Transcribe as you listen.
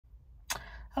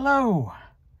Hello!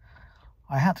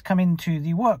 I had to come into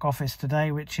the work office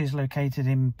today, which is located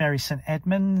in Bury St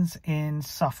Edmunds in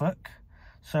Suffolk.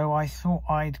 So I thought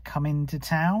I'd come into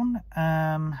town,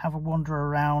 have a wander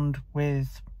around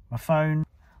with my phone.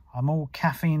 I'm all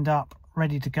caffeined up,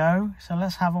 ready to go. So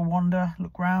let's have a wander,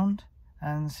 look round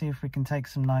and see if we can take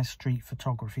some nice street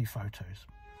photography photos.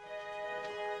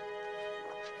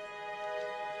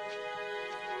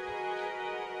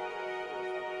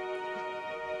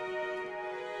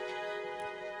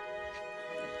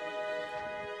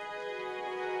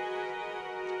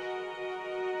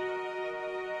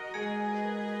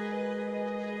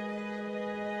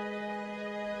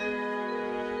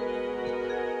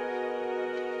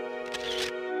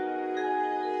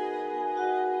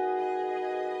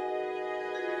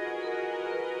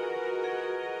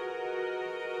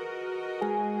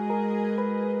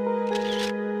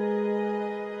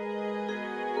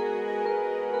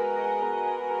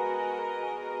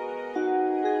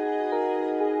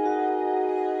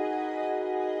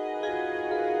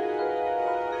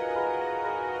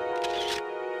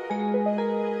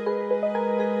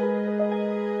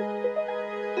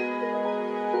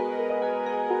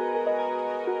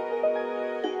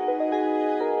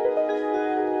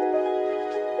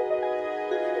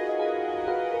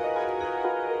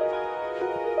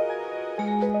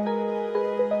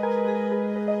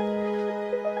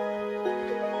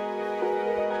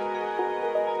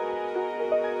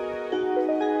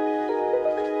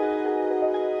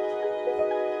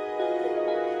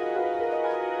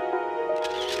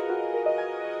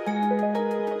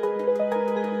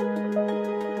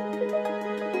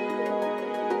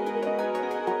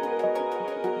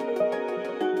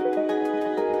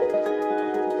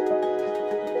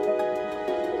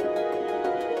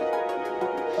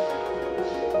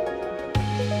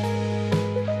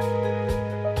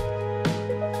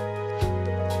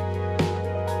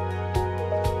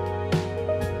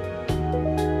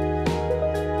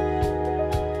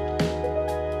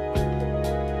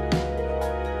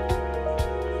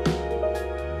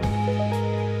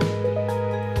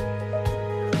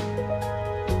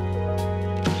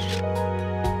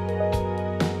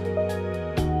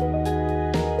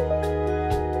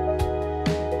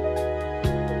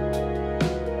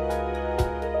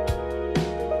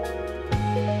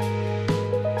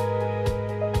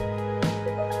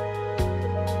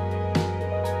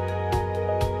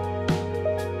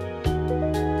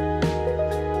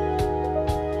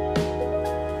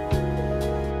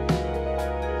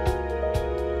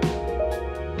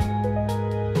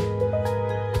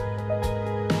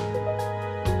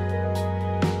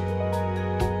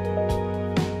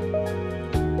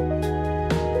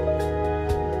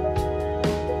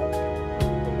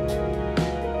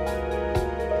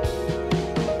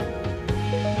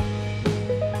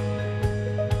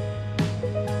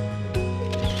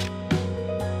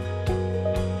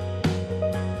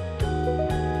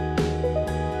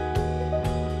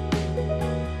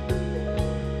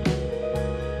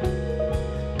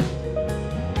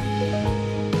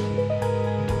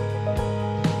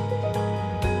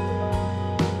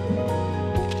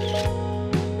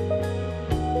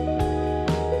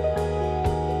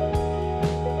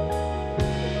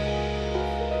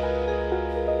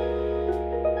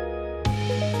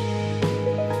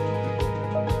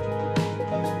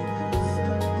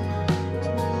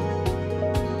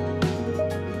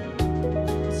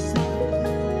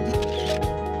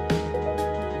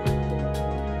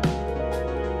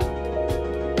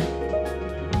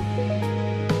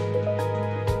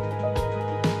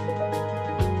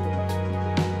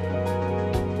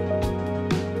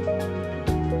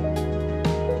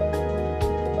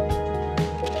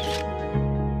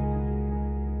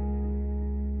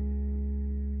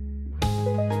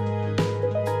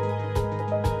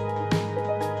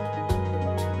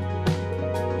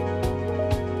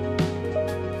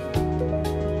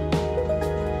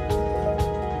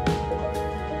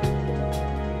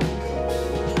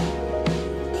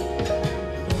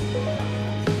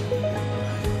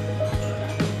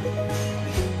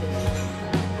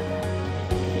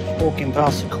 Walking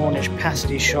past the Cornish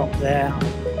pasty shop there,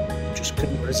 just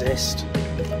couldn't resist.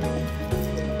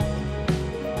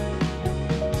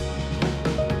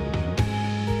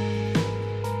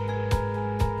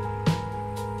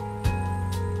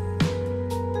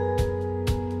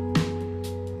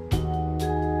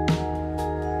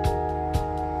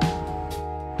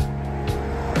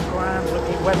 Grand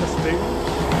looking Wetherspoons.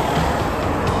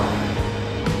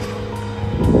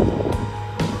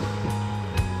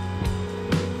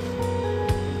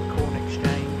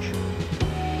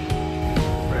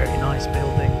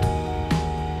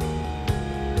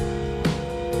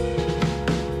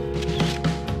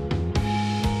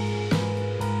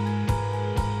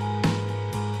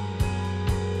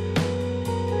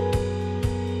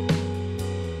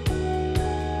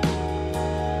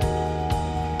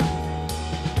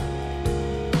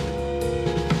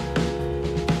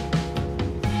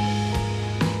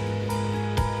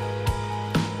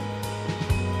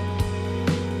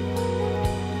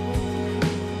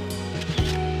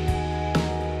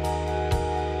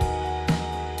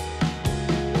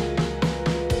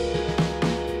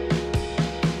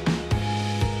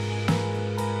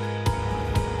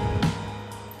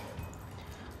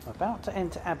 about to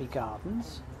enter Abbey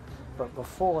Gardens, but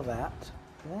before that,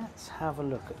 let's have a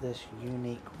look at this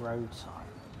unique road sign.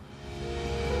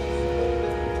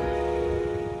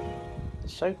 The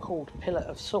so-called Pillar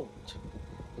of Salt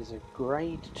is a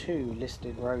Grade 2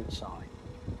 listed road sign.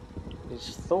 It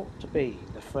is thought to be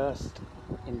the first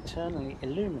internally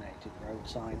illuminated road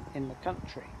sign in the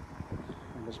country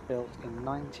and was built in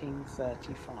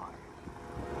 1935.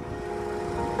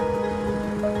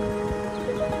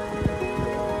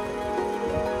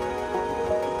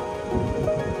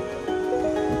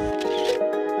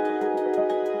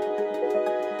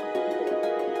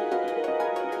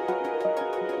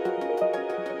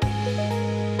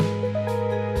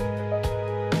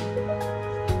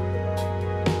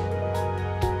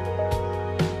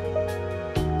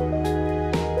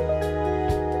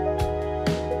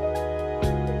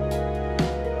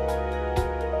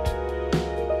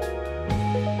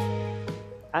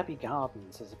 Abbey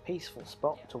Gardens is a peaceful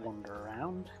spot to wander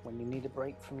around when you need a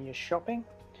break from your shopping.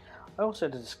 I also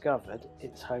discovered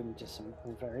it's home to some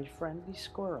very friendly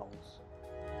squirrels.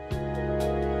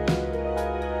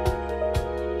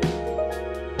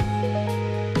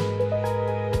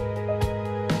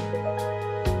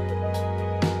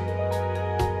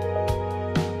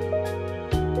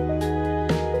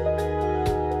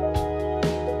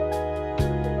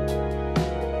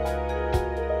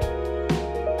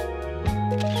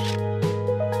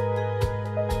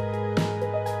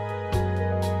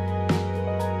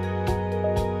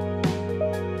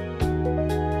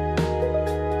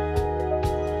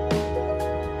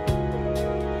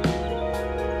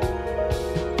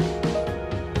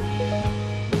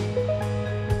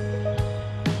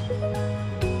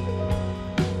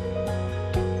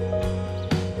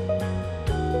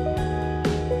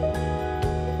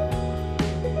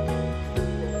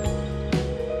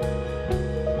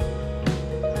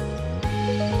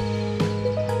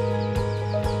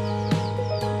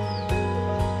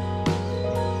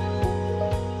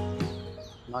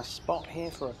 Nice spot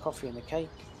here for a coffee and a cake,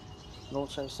 and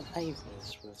also some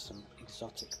aviaries with some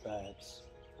exotic birds.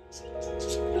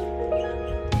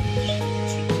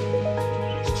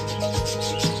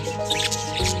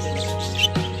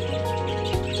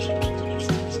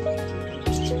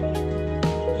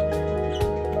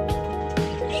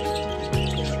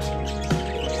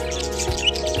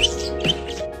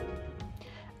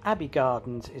 Abbey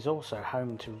Gardens is also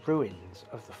home to ruins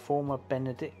of the former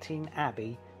Benedictine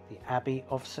Abbey, the Abbey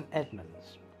of St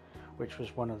Edmunds, which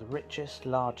was one of the richest,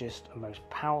 largest and most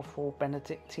powerful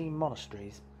Benedictine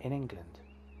monasteries in England.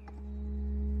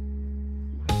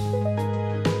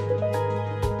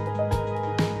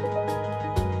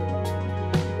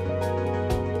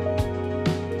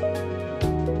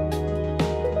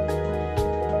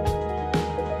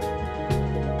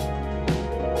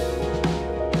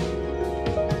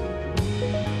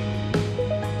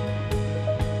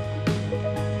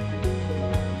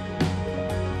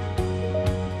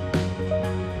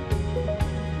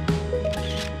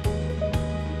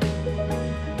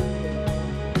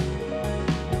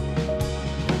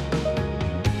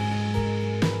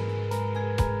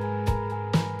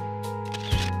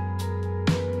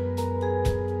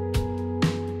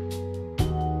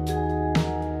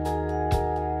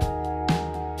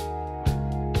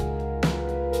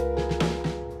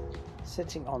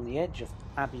 Sitting on the edge of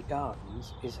Abbey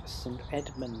Gardens is St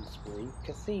Edmundsbury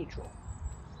Cathedral,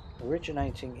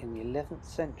 originating in the 11th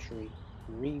century,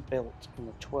 rebuilt in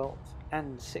the 12th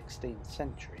and 16th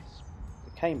centuries,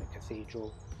 became a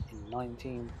cathedral in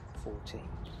 1914.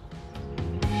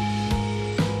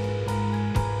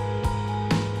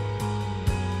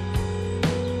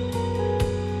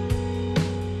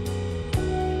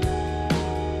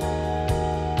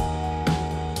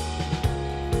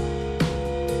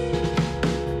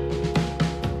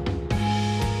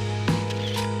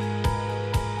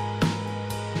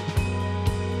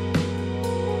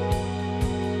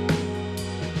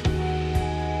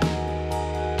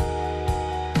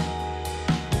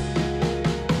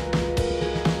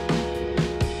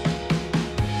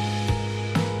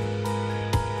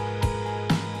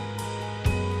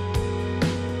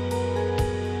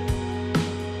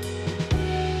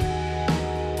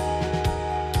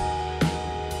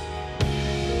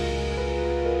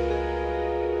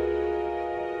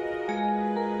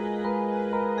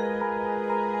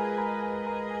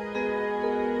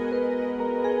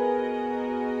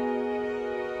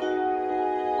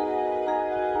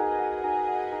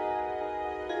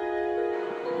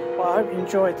 Well, I hope you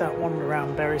enjoyed that wander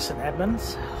around Bury St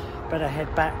Edmunds. Better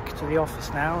head back to the office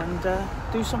now and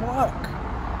do some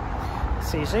work.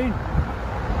 See you soon.